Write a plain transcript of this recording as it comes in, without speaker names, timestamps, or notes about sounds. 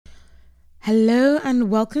Hello and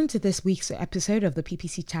welcome to this week's episode of the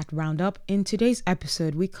PPC Chat Roundup. In today's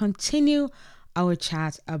episode, we continue our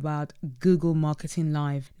chat about Google Marketing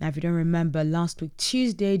Live. Now, if you don't remember, last week,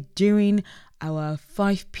 Tuesday, during our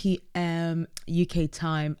 5 p.m. UK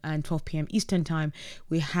time and 12 p.m. Eastern time,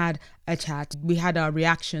 we had a chat. We had our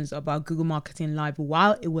reactions about Google Marketing Live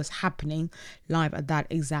while it was happening live at that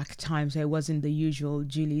exact time. So it wasn't the usual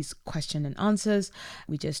Julie's question and answers.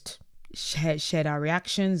 We just shared our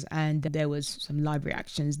reactions, and there was some live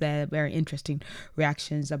reactions there, very interesting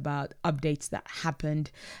reactions about updates that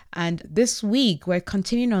happened. And this week we're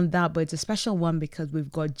continuing on that, but it's a special one because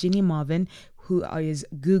we've got Ginny Marvin, who is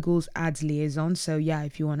Google's ads liaison. So yeah,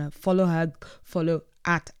 if you want to follow her, follow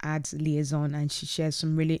at ads liaison, and she shares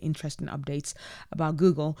some really interesting updates about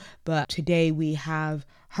Google. But today we have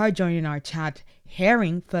her joining our chat,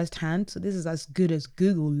 hearing firsthand. So this is as good as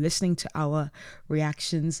Google listening to our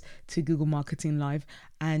reactions to Google Marketing Live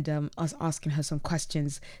and us asking her some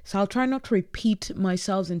questions. So I'll try not to repeat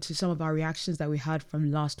myself into some of our reactions that we had from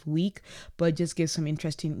last week, but just give some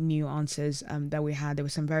interesting new answers that we had. There were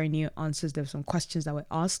some very new answers. There were some questions that were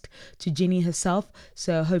asked to Ginny herself.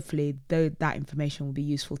 So hopefully that information will be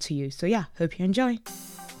useful to you. So yeah, hope you enjoy.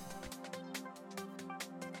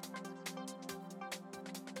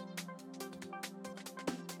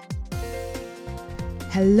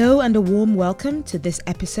 Hello and a warm welcome to this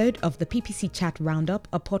episode of the PPC Chat Roundup,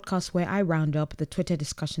 a podcast where I round up the Twitter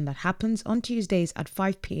discussion that happens on Tuesdays at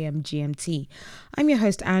 5 p.m. GMT. I'm your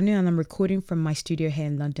host Anu, and I'm recording from my studio here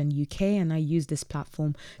in London, UK, and I use this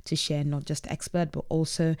platform to share not just expert but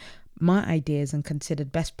also my ideas and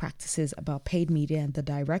considered best practices about paid media and the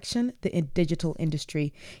direction the digital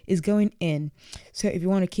industry is going in. So if you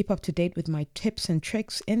want to keep up to date with my tips and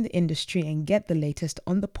tricks in the industry and get the latest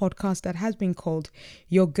on the podcast that has been called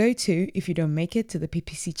your go-to if you don't make it to the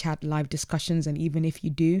PPC Chat live discussions, and even if you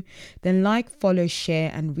do, then like, follow, share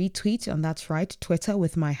and retweet on that's right, Twitter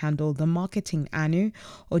with my handle The Marketing Anu,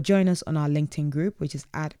 or join us on our LinkedIn group, which is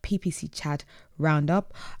at PPC Chat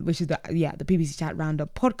Roundup, which is the PPC Chat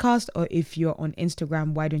Roundup podcast. Or if you're on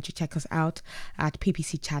Instagram, why don't you check us out at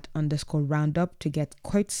PPC Chat _Roundup to get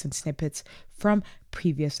quotes and snippets from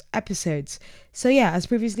previous episodes. So yeah, as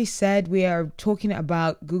previously said, we are talking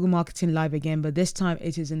about Google Marketing Live again, but this time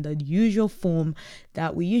it is in the usual form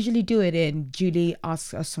that we usually do it in. Julie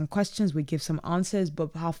asks us some questions, we give some answers,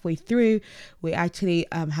 but halfway through we actually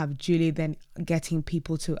have Julie then getting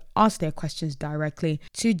people to ask their questions directly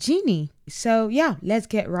to Ginny. So yeah, let's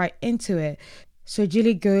get right into it. So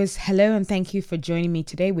Julie goes, hello and thank you for joining me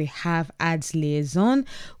today. We have Ads Liaison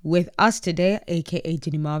with us today, aka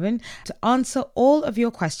Ginny Marvin, to answer all of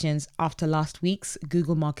your questions after last week's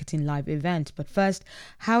Google Marketing Live event. But first,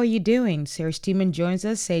 how are you doing? Sarah Steeman joins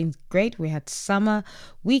us saying, great, we had summer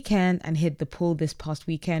weekend and hit the pool this past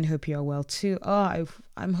weekend. Hope you're well too.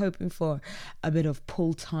 I'm hoping for a bit of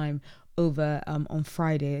pool time over on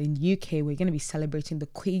Friday. In UK, we're going to be celebrating the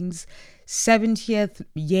Queen's 70th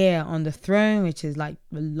year on the throne, which is like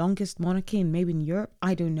the longest monarchy in maybe in Europe.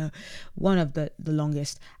 I don't know, one of the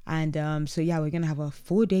longest. And so yeah, we're going to have a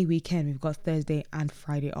 4-day weekend. We've got Thursday and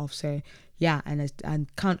Friday off. So yeah,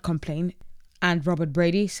 and can't complain. And Robert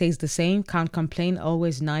Brady says the same, can't complain.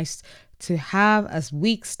 Always nice to have a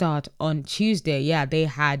week start on Tuesday. Yeah, they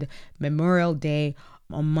had Memorial Day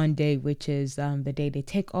on Monday, which is the day they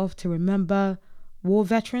take off to remember war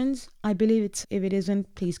veterans. I believe it's, if it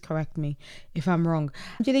isn't, please correct me if I'm wrong.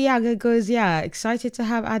 Julie Yaga goes, yeah, excited to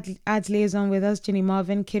have ads liaison with us. Ginny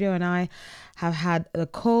Marvin, Kiddo and I have had a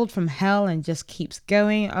cold from hell and just keeps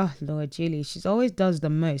going. Oh Lord, Julie, she always does the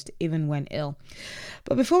most even when ill.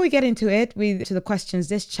 But before we get into it, to the questions,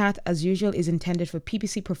 this chat as usual is intended for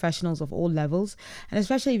PPC professionals of all levels, and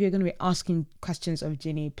especially if you're going to be asking questions of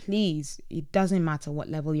Ginny, please, it doesn't matter what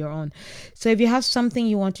level you're on. So if you have something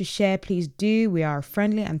you want to share, please do. We are a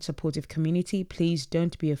friendly and supportive community. Please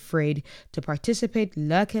don't be afraid to participate.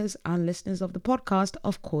 Lurkers and listeners of the podcast,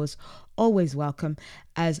 of course, always welcome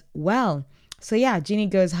as well. So yeah, Ginny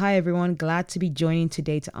goes, hi everyone, glad to be joining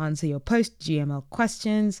today to answer your post-GML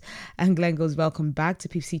questions. And Glenn goes, welcome back to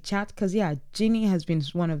PPC Chat, because yeah, Ginny has been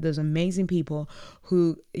one of those amazing people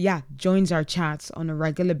who joins our chats on a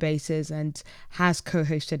regular basis and has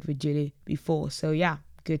co-hosted with Julie before. So yeah,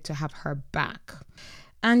 good to have her back.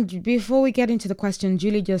 And before we get into the question,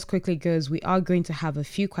 Julie just quickly goes, we are going to have a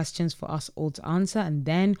few questions for us all to answer, and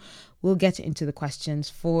then we'll get into the questions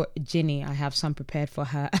for Ginny. I have some prepared for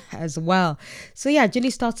her as well. So yeah,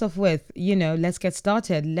 Julie starts off with, let's get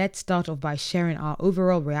started. Let's start off by sharing our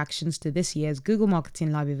overall reactions to this year's Google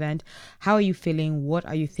Marketing Live event. How are you feeling? What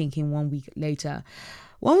are you thinking 1 week later?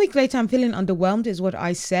 1 week later, I'm feeling underwhelmed is what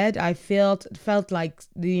I said. I felt like,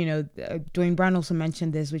 Dwayne Brown also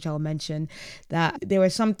mentioned this, which I'll mention, that there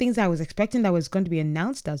were some things I was expecting that was going to be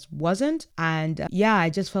announced that wasn't. And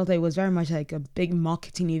I just felt that it was very much like a big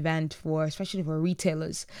marketing event especially for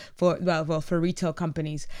retailers, for retail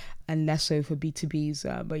companies, and less so for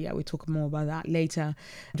B2Bs. But we'll talk more about that later.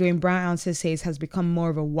 Dwayne Brown also says has become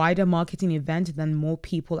more of a wider marketing event than more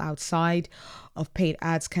people outside of paid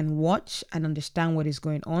ads can watch and understand what is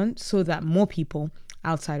going on, so that more people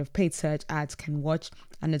outside of paid search ads can watch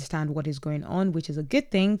and understand what is going on, which is a good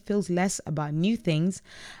thing. Feels less about new things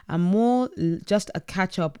and more just a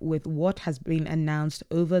catch up with what has been announced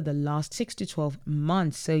over the last 6 to 12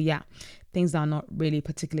 months. So things that are not really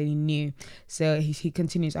particularly new. So he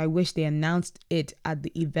continues, I wish they announced it at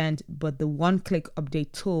the event, but the one-click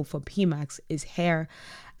update tool for PMax is here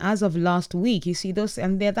as of last week. You see those,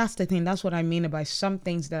 and that's the thing. That's what I mean about some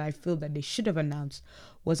things that I feel that they should have announced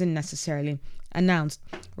wasn't necessarily announced.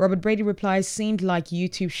 Robert Brady replies, seemed like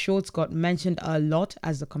YouTube Shorts got mentioned a lot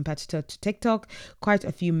as the competitor to TikTok. Quite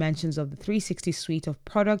a few mentions of the 360 suite of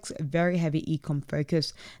products, very heavy e-com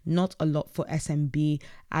focus, not a lot for SMB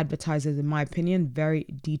advertisers in my opinion, very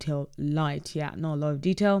detail light. Not a lot of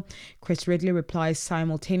detail. Chris Ridley replies,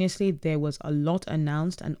 simultaneously there was a lot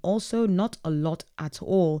announced and also not a lot at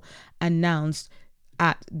all announced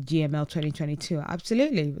at GML 2022.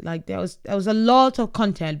 Absolutely. Like there was a lot of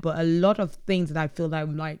content, but a lot of things that I feel that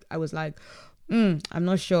I was like, I'm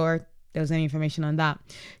not sure there was any information on that.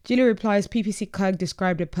 Julie replies, PPC Kirk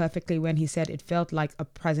described it perfectly when he said it felt like a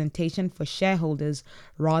presentation for shareholders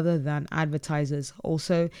rather than advertisers.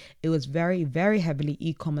 Also, it was very, very heavily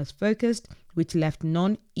e-commerce focused, which left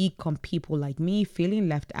non-e-com people like me feeling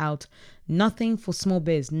left out. Nothing for small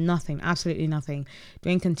biz, nothing, absolutely nothing.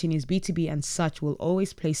 Dwayne continues, B2B and such will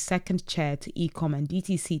always play second chair to e-com and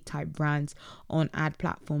DTC type brands on ad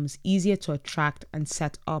platforms, easier to attract and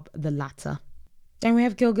set up the latter. Then we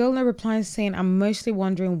have Gil Gilner replying saying, I'm mostly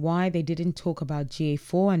wondering why they didn't talk about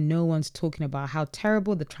GA4 and no one's talking about how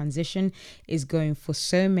terrible the transition is going for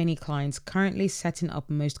so many clients currently setting up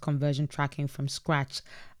most conversion tracking from scratch.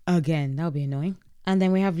 Again, that'll be annoying. And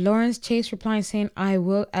then we have Lawrence Chase replying saying, I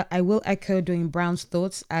will echo Dwayne Brown's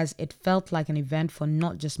thoughts as it felt like an event for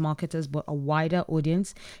not just marketers but a wider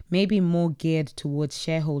audience, maybe more geared towards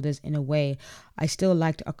shareholders in a way. I still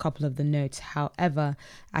liked a couple of the notes. However,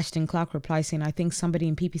 Ashton Clark replies saying, I think somebody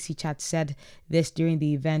in PPC chat said this during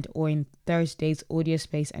the event or in Thursday's audio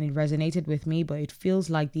space and it resonated with me, but it feels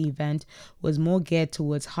like the event was more geared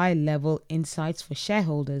towards high level insights for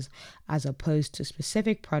shareholders as opposed to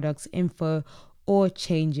specific products, info, or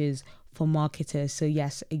changes for marketers. So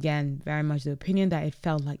yes, again, very much the opinion that it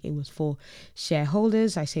felt like it was for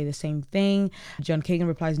shareholders. I say the same thing. John Kagan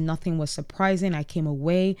replies, nothing was surprising. I came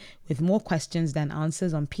away with more questions than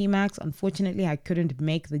answers on PMax. Unfortunately, I couldn't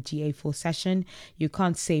make the GA4 session. You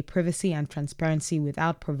can't say privacy and transparency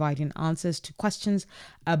without providing answers to questions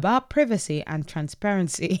about privacy and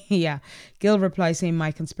transparency. Gil replies saying,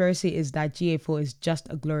 my conspiracy is that GA4 is just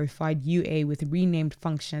a glorified UA with renamed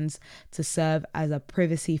functions to serve as a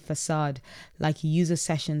privacy facade. Like user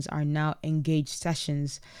sessions are now engaged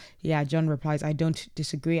sessions. John replies, I don't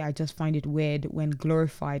disagree. I just find it weird when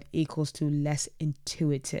glorified equals to less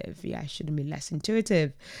intuitive. It shouldn't be less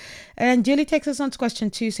intuitive. And Julie takes us on to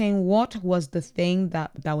question 2 saying, what was the thing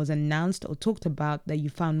that was announced or talked about that you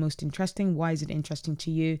found most interesting? Why is it interesting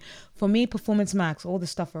to you? For me, Performance Max, all the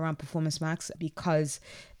stuff around Performance Max, because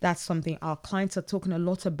that's something our clients are talking a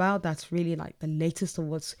lot about. That's really like the latest of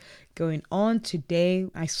what's going on. Today,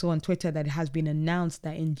 I saw on Twitter that it has been announced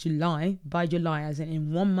that by July, as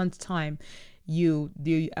in 1 month's time,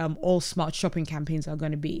 all smart shopping campaigns are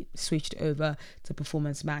going to be switched over to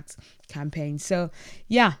Performance Max campaigns. So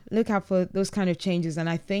look out for those kind of changes. And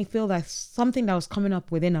I feel that's something that was coming up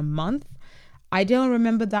within a month. I don't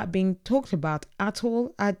remember that being talked about at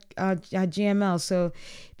all at GML. So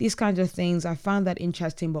these kinds of things, I found that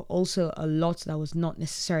interesting, but also a lot that was not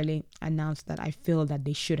necessarily announced that I feel that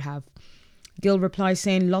they should have. Gil replies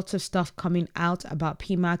saying, lots of stuff coming out about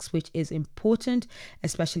PMax, which is important,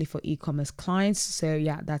 especially for e-commerce clients. So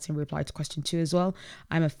that's in reply to question 2 as well.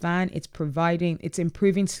 I'm a fan. It's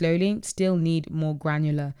improving slowly. Still need more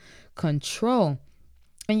granular control.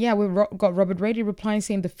 And we've got Robert Brady replying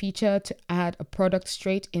saying the feature to add a product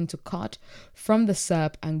straight into cart from the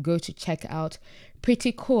SERP and go to checkout.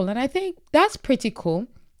 Pretty cool. And I think that's pretty cool.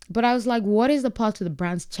 But I was like, what is the part of the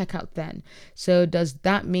brand's checkout then? So does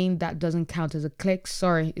that mean that doesn't count as a click?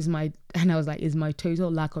 Sorry, is my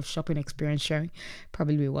total lack of shopping experience showing?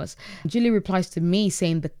 Probably was. Julie replies to me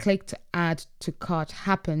saying the click to add to cart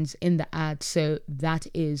happens in the ad. So that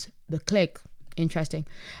is the click. Interesting.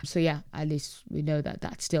 So yeah, at least we know that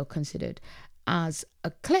that's still considered as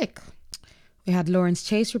a click. We had Lawrence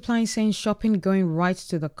Chase replying saying shopping going right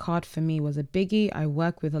to the cart for me was a biggie. I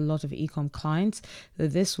work with a lot of e-com clients, so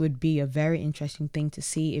this would be a very interesting thing to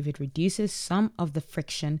see if it reduces some of the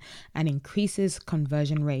friction and increases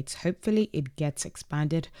conversion rates. Hopefully it gets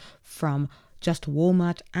expanded from just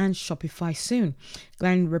Walmart and Shopify soon.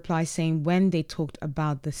 Glenn replies saying when they talked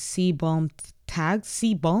about the CBOM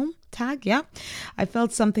tag, yeah. I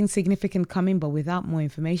felt something significant coming, but without more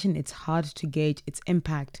information, it's hard to gauge its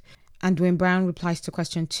impact. And Dwayne Brown replies to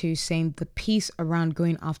question 2 saying the piece around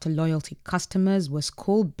going after loyalty customers was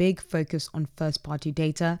cool, big focus on first party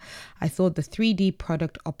data. I thought the 3D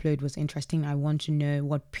product upload was interesting. I want to know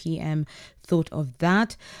what PM thought of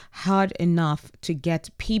that. Hard enough to get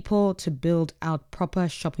people to build out proper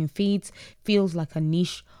shopping feeds. Feels like a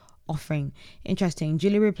niche offering. Interesting.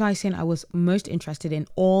 Julie replies saying I was most interested in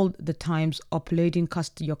all the times uploading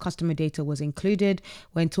your customer data was included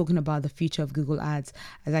when talking about the future of Google Ads.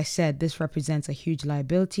 As I said, this represents a huge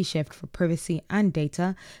liability shift for privacy and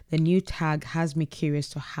data. The new tag has me curious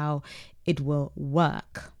to how it will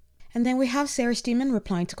work. And then we have Sarah Steeman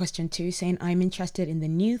replying to question 2 saying I'm interested in the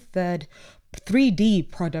new 3D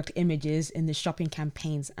product images in the shopping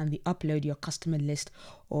campaigns and the upload your customer list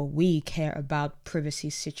or we care about privacy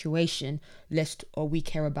situation.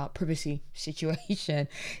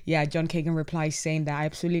 Yeah, John Kagan replies saying that I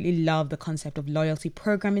absolutely love the concept of loyalty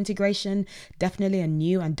program integration. Definitely a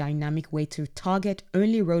new and dynamic way to target.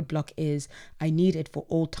 Only roadblock is I need it for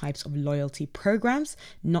all types of loyalty programs,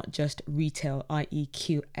 not just retail, i.e.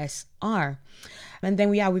 QSR. And then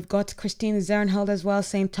we've got Christine Zerenheld as well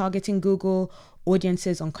saying targeting Google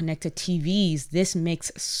audiences on connected TVs. This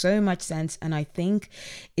makes so much sense, and I think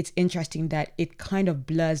it's interesting that it kind of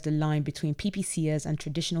blurs the line between PPCers and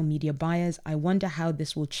traditional media buyers. I wonder how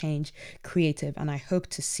this will change creative, and I hope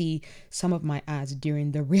to see some of my ads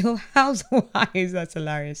during the Real Housewives. That's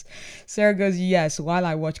hilarious. Sarah goes, yes, while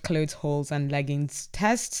I watch clothes hauls and leggings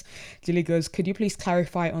tests. Julie goes, could you please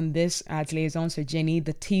clarify on this ads liaison? So Jenny,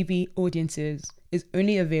 the TV audiences is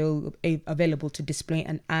only available to display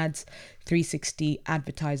an ads 360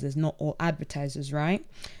 advertisers, not all advertisers, right?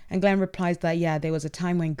 And Glenn replies that, yeah, there was a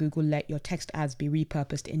time when Google let your text ads be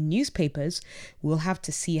repurposed in newspapers. We'll have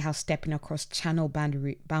to see how stepping across channel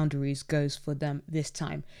boundaries goes for them this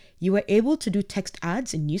time. You were able to do text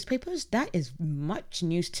ads in newspapers? That is much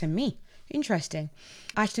news to me. Interesting.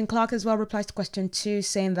 Ashton Clark as well replies to question 2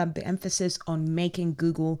 saying that the emphasis on making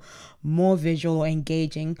Google more visual or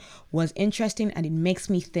engaging was interesting, and it makes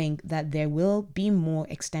me think that there will be more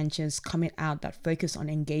extensions coming out that focus on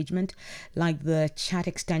engagement, like the chat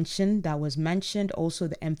extension that was mentioned, also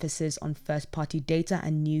the emphasis on first party data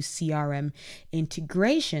and new CRM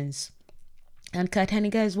integrations. And Kurt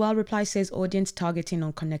Henniger as well replies, says audience targeting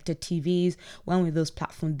on connected TVs. When will those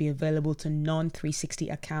platforms be available to non-360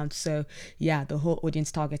 accounts? So yeah, the whole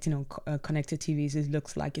audience targeting on connected TVs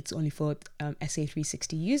looks like it's only for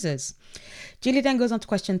SA360 users. Julie then goes on to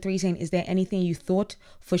question 3 saying, is there anything you thought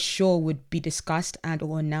for sure would be discussed and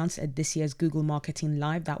or announced at this year's Google Marketing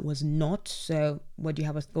Live that was not? So what do you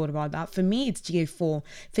have a thought about that? For me, it's GA4. I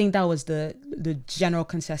think that was the general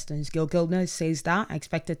consensus. Gil Gildner says that. I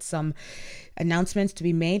expected some announcements to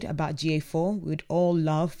be made about GA4. We'd all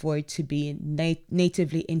love for it to be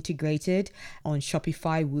natively integrated on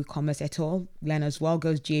Shopify, WooCommerce et al. Glenn as well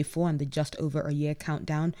goes GA4 and the just over a year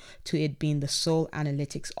countdown to it being the sole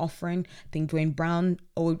analytics offering. I think Dwayne Brown,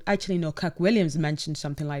 or actually no, Kirk Williams mentioned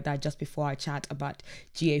something like that just before our chat about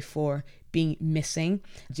GA4 being missing.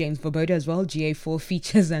 James Voboda as well, GA4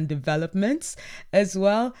 features and developments as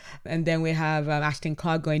well. And then we have Ashton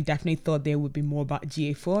Clark going, definitely thought there would be more about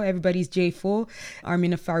GA4. Everybody's GA4.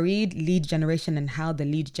 Armina Farid, lead generation and how the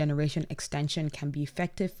lead generation extension can be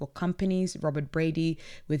effective for companies. Robert Brady,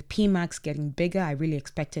 with PMAX getting bigger, I really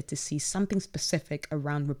expected to see something specific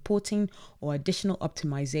around reporting or additional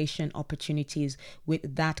optimization opportunities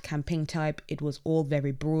with that campaign type. It was all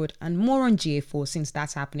very broad, and more on GA4 since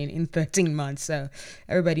that's happening in 13 months, so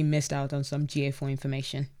everybody missed out on some GA4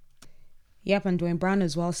 information. Yep, and Dwayne Brown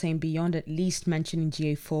as well saying beyond at least mentioning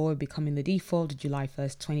GA4 becoming the default July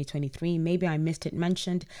 1st, 2023. Maybe I missed it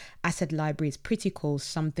mentioned. Asset library is pretty cool.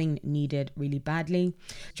 Something needed really badly.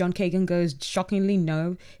 John Kagan goes, shockingly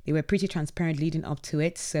no. They were pretty transparent leading up to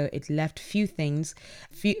it, so it left few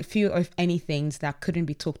of any things that couldn't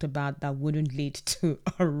be talked about that wouldn't lead to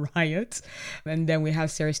a riot. And then we have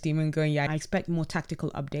Sarah Steeman going, yeah, I expect more tactical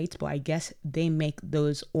updates, but I guess they make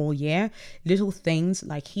those all year. Little things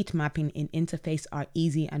like heat mapping in interface are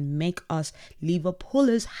easy and make us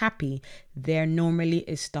Liverpoolers happy, there normally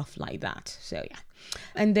is stuff like that. So yeah.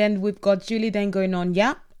 And then we've got Julie then going on,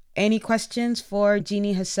 yeah. Any questions for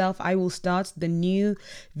Jeannie herself? I will start. The new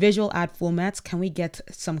visual ad formats, can we get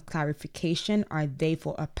some clarification? Are they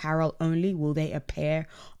for apparel only? Will they appear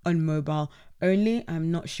on mobile only?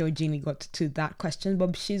 I'm not sure Jeannie got to that question,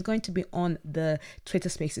 but she's going to be on the Twitter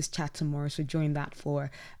Spaces chat tomorrow. So join that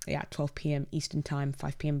for 12 p.m. Eastern time,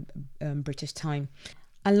 5 p.m. British time.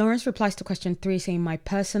 And Lawrence replies to question 3 saying, my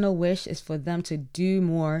personal wish is for them to do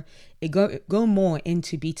more, go more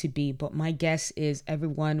into B2B, but my guess is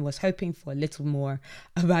everyone was hoping for a little more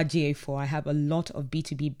about GA4. I have a lot of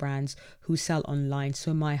B2B brands who sell online,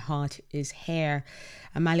 so my heart is here.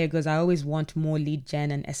 Amalia goes, I always want more lead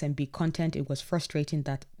gen and SMB content. It was frustrating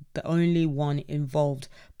that the only one involved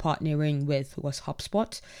partnering with was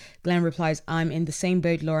HubSpot. Glenn replies, I'm in the same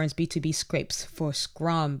boat, Lawrence. B2B scripts for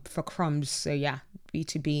crumbs. So yeah,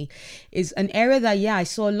 B2B is an area that, I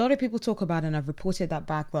saw a lot of people talk about, and I've reported that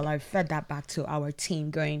back. Well, I've fed that back to our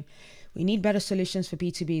team going, we need better solutions for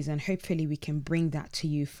B2Bs, and hopefully we can bring that to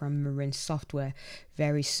you from Marin Software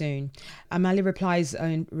very soon. Amali replies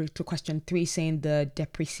to question 3 saying the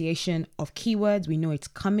depreciation of keywords. We know it's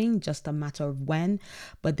coming, just a matter of when,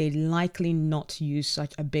 but they likely not use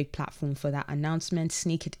such a big platform for that announcement.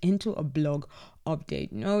 Sneak it into a blog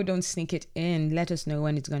update. No, don't sneak it in. Let us know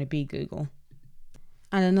when it's going to be, Google.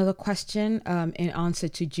 And another question in answer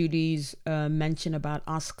to Julie's mention about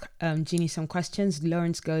ask Jeannie some questions.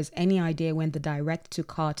 Lawrence goes, any idea when the direct to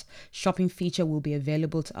cart shopping feature will be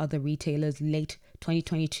available to other retailers late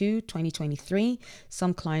 2022, 2023?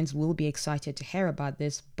 Some clients will be excited to hear about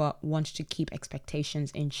this, but want to keep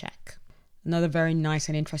expectations in check. Another very nice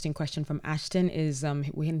and interesting question from Ashton is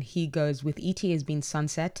when he goes, with ETAs being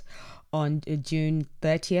sunset on June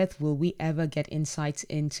 30th, will we ever get insights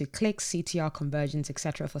into clicks, CTR conversions,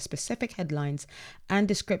 etc. for specific headlines and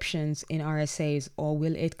descriptions in RSAs, or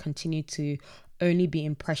will it continue to only be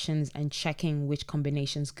impressions and checking which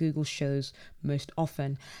combinations Google shows most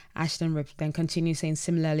often? Ashton then continues saying,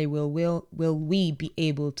 similarly, will we be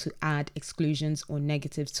able to add exclusions or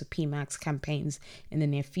negatives to PMAX campaigns in the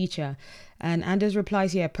near future? And Anders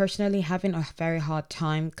replies, personally having a very hard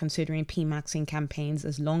time considering PMAXing campaigns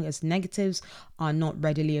as long as negatives are not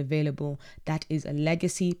readily available. That is a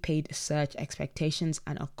legacy paid search expectations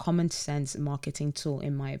and a common sense marketing tool,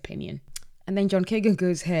 in my opinion. And then John Kagan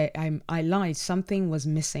goes, hey, I lied. Something was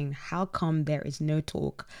missing. How come there is no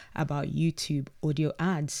talk about YouTube audio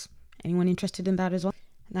ads? Anyone interested in that as well?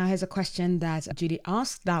 Now here's a question that Julie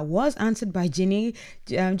asked that was answered by Ginny.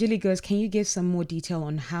 Julie goes, can you give some more detail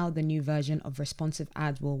on how the new version of responsive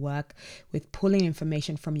ads will work with pulling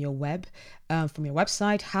information from your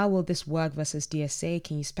website? How will this work versus DSA?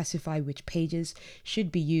 Can you specify which pages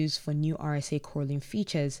should be used for new RSA crawling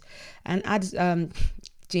features? And ads,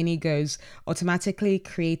 Jeannie goes, automatically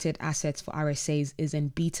created assets for RSAs is in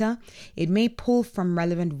beta. It may pull from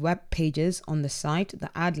relevant web pages on the site, the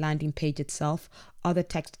ad landing page itself, other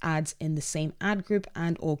text ads in the same ad group,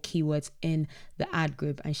 and or keywords in the ad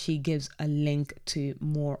group. And she gives a link to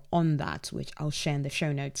more on that, which I'll share in the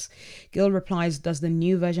show notes. Gil replies, does the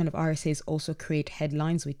new version of RSAs also create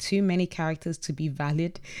headlines with too many characters to be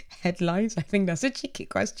valid headlines? I think that's a cheeky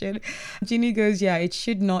question. Ginny goes, it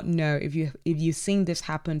should not know. If you've seen this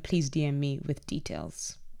happen, please DM me with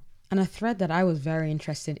details. And a thread that I was very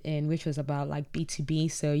interested in, which was about like B2B.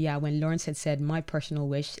 So when Lawrence had said, my personal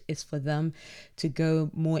wish is for them to go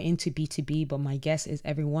more into B2B, but my guess is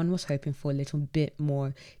everyone was hoping for a little bit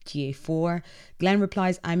more GA4. Glenn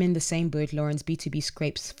replies, I'm in the same boat, Lawrence. B2B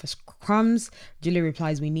scrapes for crumbs. Julie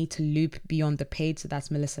replies, we need to loop beyond the page. So that's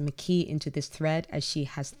Melissa McKee into this thread, as she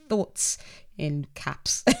has thoughts in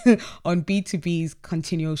caps on B2B's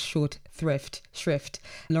continual short shrift.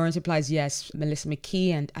 Lawrence replies, yes, Melissa McKee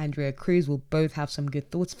and Andrea Cruz will both have some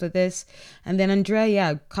good thoughts for this. And then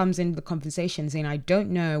Andrea comes into the conversation saying, I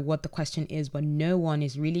don't know what the question is, but no one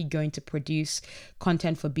is really going to produce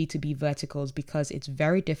content for B2B verticals because it's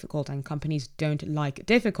very difficult and companies don't like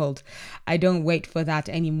difficult. I don't wait for that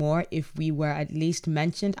anymore. If we were at least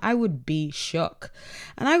mentioned, I would be shook.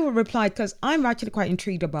 And I would reply, because I'm actually quite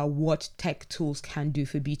intrigued about what tech tools can do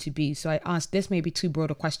for B2B. So I asked, this may be too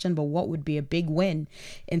broad a question, but what would be a big win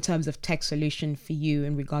in terms of tech solution for you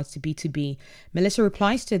in regards to B2B? Melissa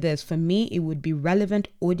replies to this, for me, it would be relevant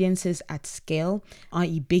audiences at scale,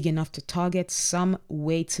 i.e. big enough to target, some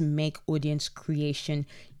way to make audience creation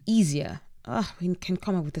easier. we can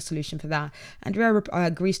come up with a solution for that. Andrea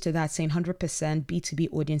agrees to that, saying 100% B2B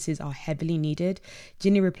audiences are heavily needed.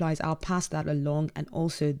 Ginny replies, I'll pass that along. And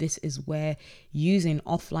also, this is where using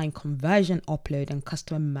offline conversion upload and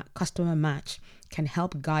customer match can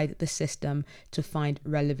help guide the system to find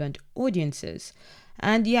relevant audiences.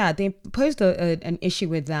 And yeah, they posed an issue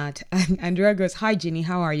with that. And Andrea goes, Hi, Ginny,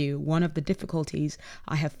 how are you? One of the difficulties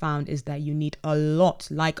I have found is that you need a lot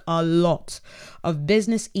of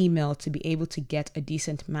business email to be able to get a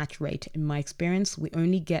decent match rate. In my experience, we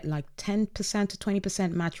only get like 10% to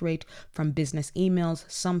 20% match rate from business emails,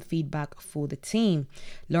 some feedback for the team.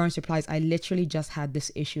 Lawrence replies, I literally just had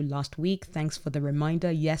this issue last week. Thanks for the reminder.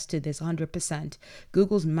 Yes to this 100%.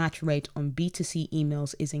 Google's match rate on B2C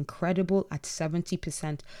emails is incredible at 70%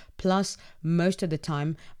 plus most of the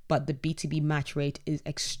time, but the B2B match rate is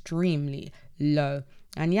extremely low.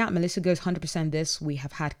 And yeah, Melissa goes 100% this. We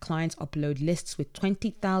have had clients upload lists with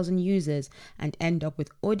 20,000 users and end up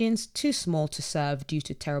with audience too small to serve due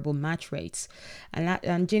to terrible match rates.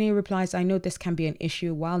 And Ginny replies, I know this can be an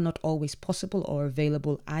issue. While not always possible or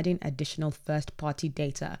available, adding additional first-party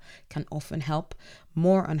data can often help.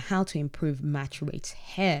 More on how to improve match rates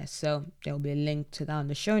here. So there'll be a link to that in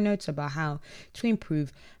the show notes about how to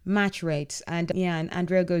improve match rates. And yeah, and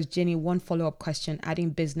Andrea goes, Ginny, one follow-up question.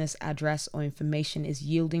 Adding business address or information is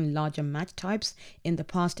yielding larger match types. In the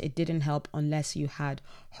past, it didn't help unless you had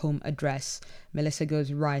home address. Melissa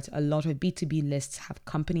goes, right, a lot of B2B lists have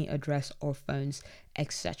company address or phones,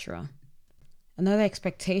 etc. Another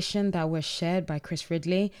expectation that was shared by Chris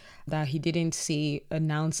Ridley that he didn't see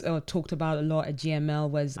announced or talked about a lot at GML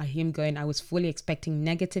was him going, I was fully expecting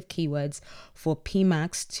negative keywords for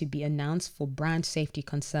PMAX to be announced for brand safety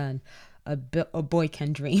concern. A boy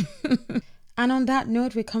can dream. And on that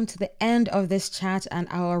note, we come to the end of this chat and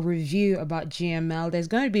our review about GML. There's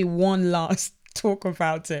going to be one last talk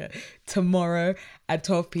about it tomorrow at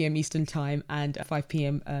 12 p.m. Eastern Time and 5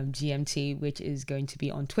 p.m. GMT, which is going to be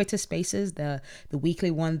on Twitter Spaces, the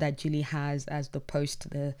weekly one that Julie has as the post,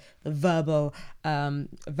 the verbal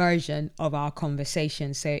version of our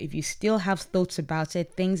conversation. So if you still have thoughts about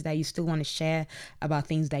it, things that you still want to share about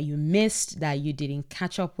things that you missed, that you didn't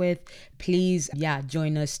catch up with, please,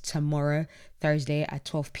 join us tomorrow, Thursday at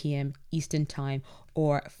 12 p.m. Eastern Time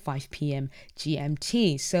or 5 p.m.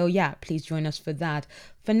 GMT. So please join us for that.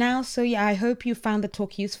 For now, I hope you found the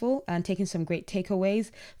talk useful and taking some great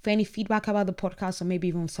takeaways. For any feedback about the podcast or maybe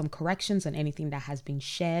even some corrections on anything that has been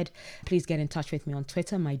shared, please get in touch with me on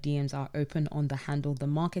Twitter. My DMs are open on the handle The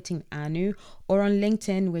Marketing Anu, or on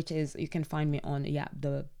LinkedIn, which is, you can find me on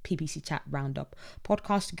the PPC Chat Roundup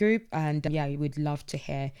podcast group. And we would love to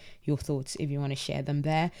hear your thoughts if you want to share them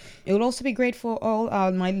there. It will also be great for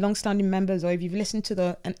all my long-standing members, or if you've listened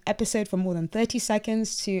to an episode for more than 30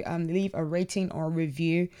 seconds, to leave a rating or a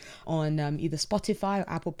review on either Spotify or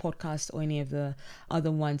Apple Podcasts or any of the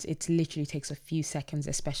other ones. It literally takes a few seconds,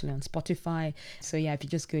 especially on Spotify. So if you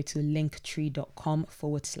just go to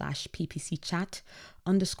linktree.com/PPC chat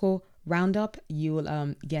 _roundup, you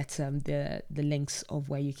will get the links of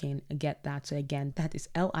where you can get that. So again, that is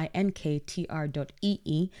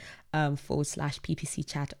linktr.ee /PPC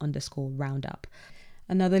chat _roundup.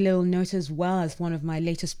 Another little note as well, as one of my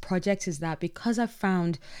latest projects, is that because I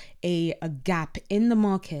found a gap in the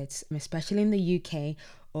market, especially in the UK,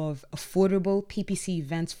 of affordable PPC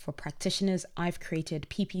events for practitioners, I've created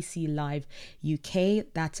PPC Live UK.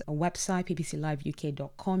 That's a website,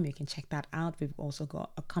 ppcliveuk.com. You can check that out. We've also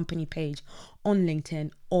got a company page on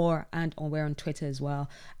LinkedIn we're on Twitter as well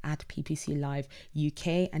at PPC Live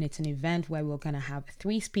UK. And it's an event where we're going to have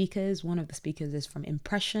 3 speakers. One of the speakers is from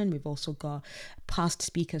Impression. We've also got past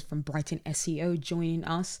speakers from Brighton SEO joining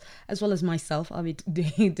us, as well as myself. I'll be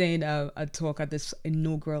doing a talk at this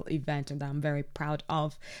inaugural event that I'm very proud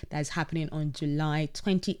of. That is happening on July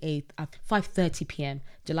 28th at 5:30 p.m.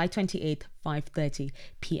 July 28th, 5:30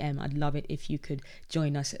 p.m. I'd love it if you could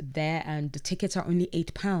join us there, and the tickets are only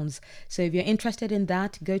 £8. So if you're interested in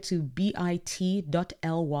that, go to bit.ly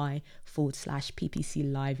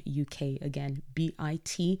 /PPC Live UK. Again, bit.ly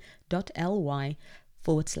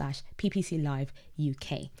 /PPC Live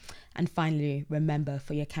UK. And finally, remember,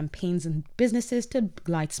 for your campaigns and businesses to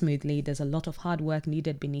glide smoothly, there's a lot of hard work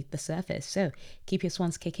needed beneath the surface. So keep your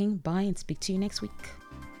swans kicking. Bye, and speak to you next week.